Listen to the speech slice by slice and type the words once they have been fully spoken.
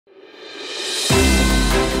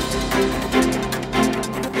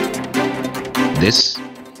This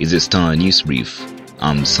is a Star News Brief.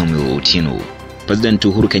 I'm Samuel Otieno. President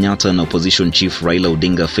Uhuru Kenyatta and opposition chief Raila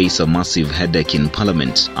Odinga face a massive headache in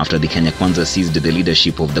parliament after the Kenya Kwanza seized the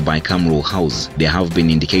leadership of the bicameral house. There have been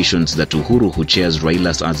indications that Uhuru, who chairs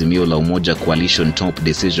Raila's Azimio la Umoja coalition top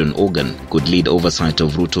decision organ, could lead oversight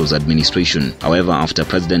of Ruto's administration. However, after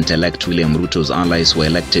President-elect William Ruto's allies were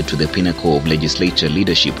elected to the pinnacle of legislature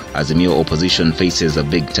leadership, Azimio opposition faces a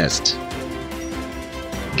big test.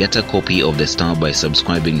 Get a copy of The Star by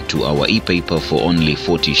subscribing to our e-paper for only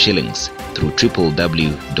 40 shillings through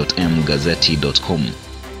www.mgazzetti.com.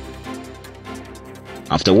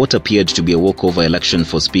 After what appeared to be a walkover election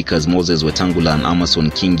for Speakers Moses Wetangula and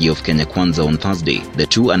Amason Kingi of Kenya Kwanza on Thursday, the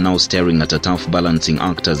two are now staring at a tough balancing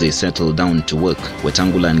act as they settle down to work.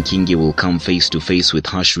 Wetangula and Kingi will come face to face with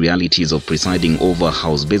harsh realities of presiding over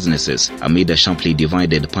House businesses amid a sharply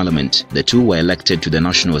divided parliament. The two were elected to the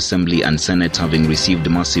National Assembly and Senate, having received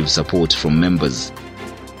massive support from members.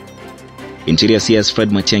 Interior CS Fred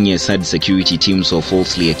Matiang'i said security teams were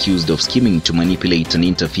falsely accused of scheming to manipulate and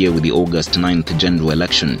interfere with the August 9th general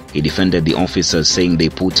election. He defended the officers, saying they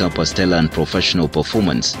put up a stellar and professional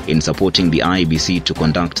performance in supporting the IEBC to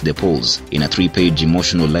conduct the polls. In a 3-page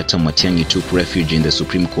emotional letter, Matiang'i took refuge in the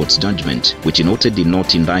Supreme Court's judgment, which he noted did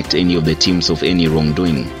not indict any of the teams of any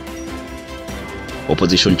wrongdoing.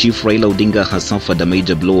 Opposition chief Raila Odinga has suffered a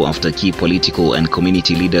major blow after key political and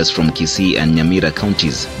community leaders from Kisii and Nyamira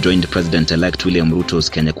counties joined President-elect William Ruto's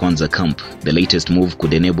Kenya Kwanza camp. The latest move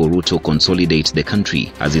could enable Ruto consolidate the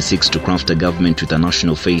country as he seeks to craft a government with a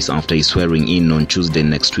national face after his swearing in on Tuesday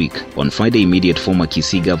next week. On Friday, immediate former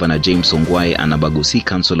Kisii Governor James Ongwae and Abagusi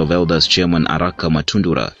Council of Elders Chairman Araka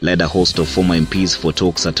Matundura led a host of former MPs for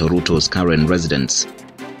talks at Ruto's Karen residence.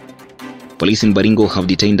 Police in Baringo have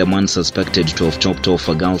detained a man suspected to have chopped off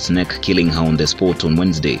a girl's neck, killing her on the spot on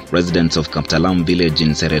Wednesday. Residents of Kaptalam village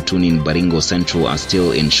in Seretun in Baringo Central are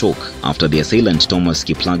still in shock after the assailant Thomas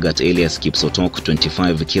Kiplagat alias Kipsotok,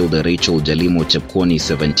 25, killed Rachel Jalimo Chepkwony,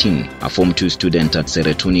 17, a Form 2 student at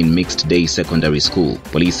Seretun Mixed Day Secondary School.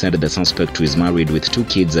 Police said the suspect, who is married with 2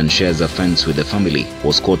 kids and shares a fence with the family,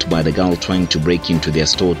 was caught by the girl trying to break into their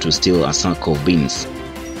store to steal a sack of beans.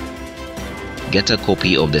 Get a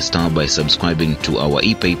copy of The Star by subscribing to our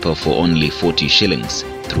e-paper for only 40 shillings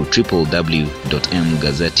through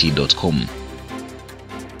www.mgazzetti.com.